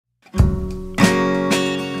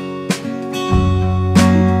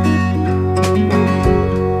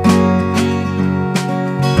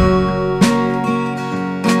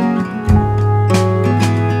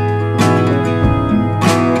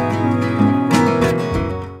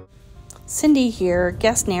Cindy here,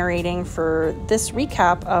 guest narrating for this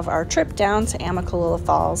recap of our trip down to Amicalola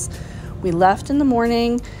Falls. We left in the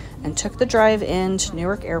morning and took the drive in to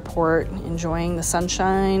Newark Airport, enjoying the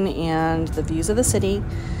sunshine and the views of the city.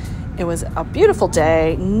 It was a beautiful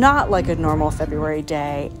day, not like a normal February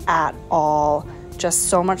day at all. Just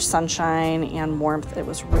so much sunshine and warmth. It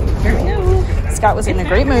was really cool. Scott was in a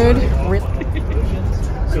great mood.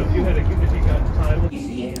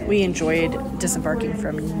 We enjoyed disembarking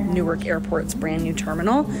from Newark Airport's brand new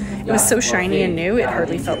terminal. It was so shiny and new, it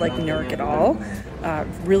hardly felt like Newark at all.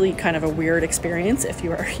 Really kind of a weird experience if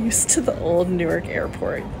you are used to the old Newark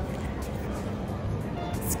Airport.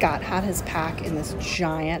 Scott had his pack in this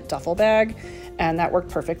giant duffel bag, and that worked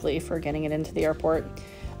perfectly for getting it into the airport.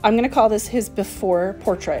 I'm going to call this his before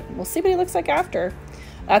portrait. We'll see what he looks like after.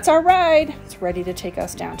 That's our ride. It's ready to take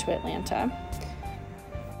us down to Atlanta.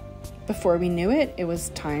 Before we knew it, it was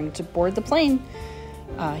time to board the plane.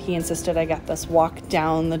 He insisted I got this walk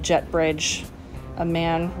down the jet bridge, a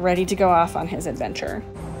man ready to go off on his adventure.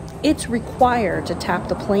 It's required to tap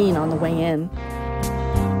the plane on the way in.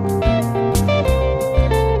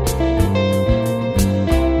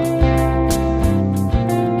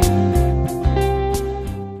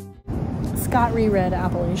 Scott reread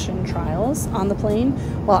Appalachian Trials on the plane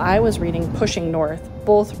while I was reading Pushing North,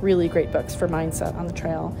 both really great books for mindset on the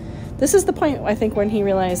trail. This is the point, I think, when he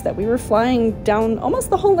realized that we were flying down almost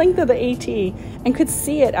the whole length of the AT and could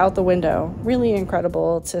see it out the window. Really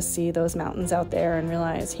incredible to see those mountains out there and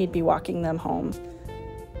realize he'd be walking them home.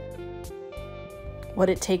 What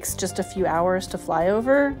it takes just a few hours to fly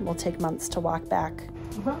over will take months to walk back.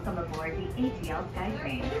 Welcome aboard the ATL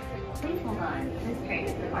SkyTrain. Please hold on, this train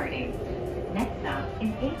is departing. Next stop is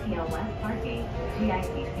ATL West Parking,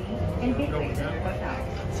 GICC, and Gateway Center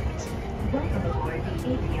Hotels. Welcome aboard the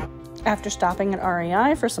ATL. After stopping at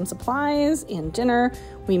REI for some supplies and dinner,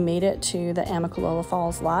 we made it to the Amicalola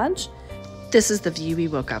Falls Lodge. This is the view we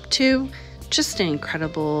woke up to. Just an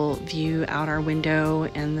incredible view out our window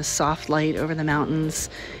and the soft light over the mountains.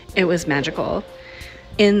 It was magical.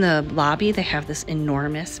 In the lobby, they have this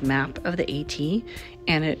enormous map of the AT,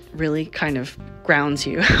 and it really kind of grounds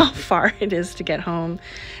you how far it is to get home.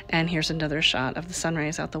 And here's another shot of the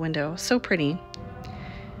sunrise out the window. So pretty.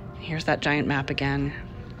 Here's that giant map again.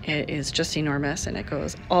 It is just enormous, and it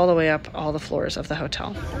goes all the way up all the floors of the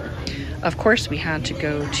hotel. Of course, we had to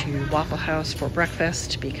go to Waffle House for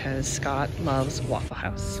breakfast because Scott loves Waffle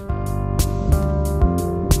House.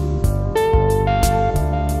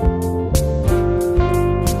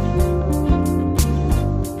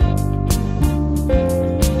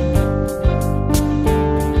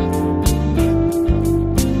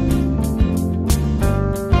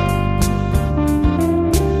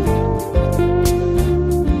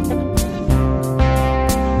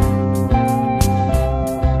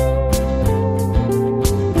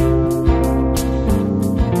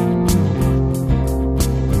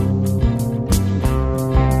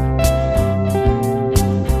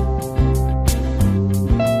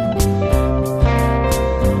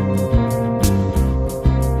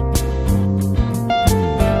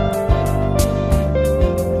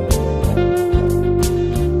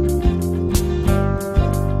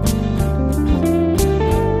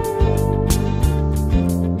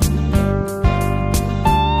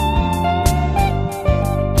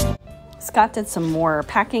 Scott did some more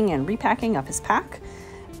packing and repacking of his pack,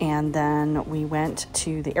 and then we went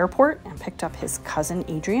to the airport and picked up his cousin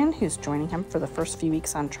Adrian, who's joining him for the first few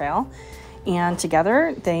weeks on trail. And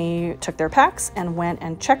together they took their packs and went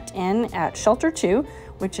and checked in at Shelter 2,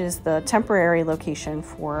 which is the temporary location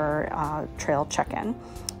for trail check-in.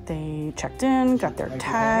 They checked in, got their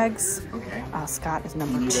tags. Scott is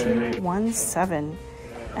number 217,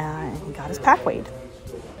 and he got his pack weighed.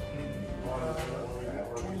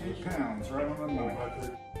 Pounds, right on the money.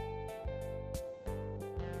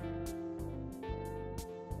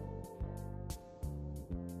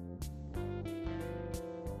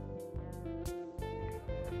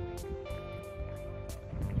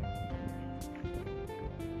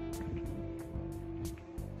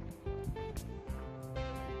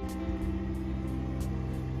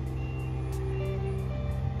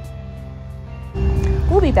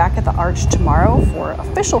 We'll be back at the Arch tomorrow for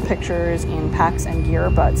official pictures in packs and gear,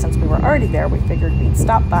 but since we were already there, we figured we'd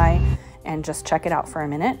stop by and just check it out for a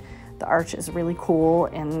minute. The Arch is really cool,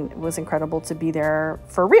 and it was incredible to be there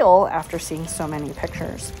for real after seeing so many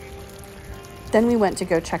pictures. Then we went to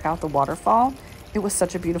go check out the waterfall. It was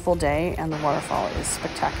such a beautiful day, and the waterfall is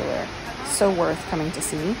spectacular. So worth coming to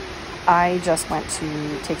see. I just went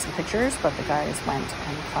to take some pictures, but the guys went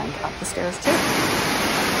and climbed up the stairs too.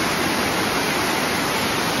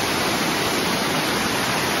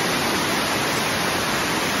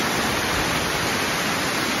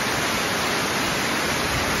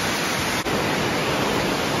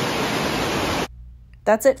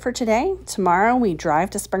 that's it for today. Tomorrow we drive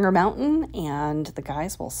to Springer Mountain and the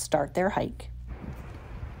guys will start their hike.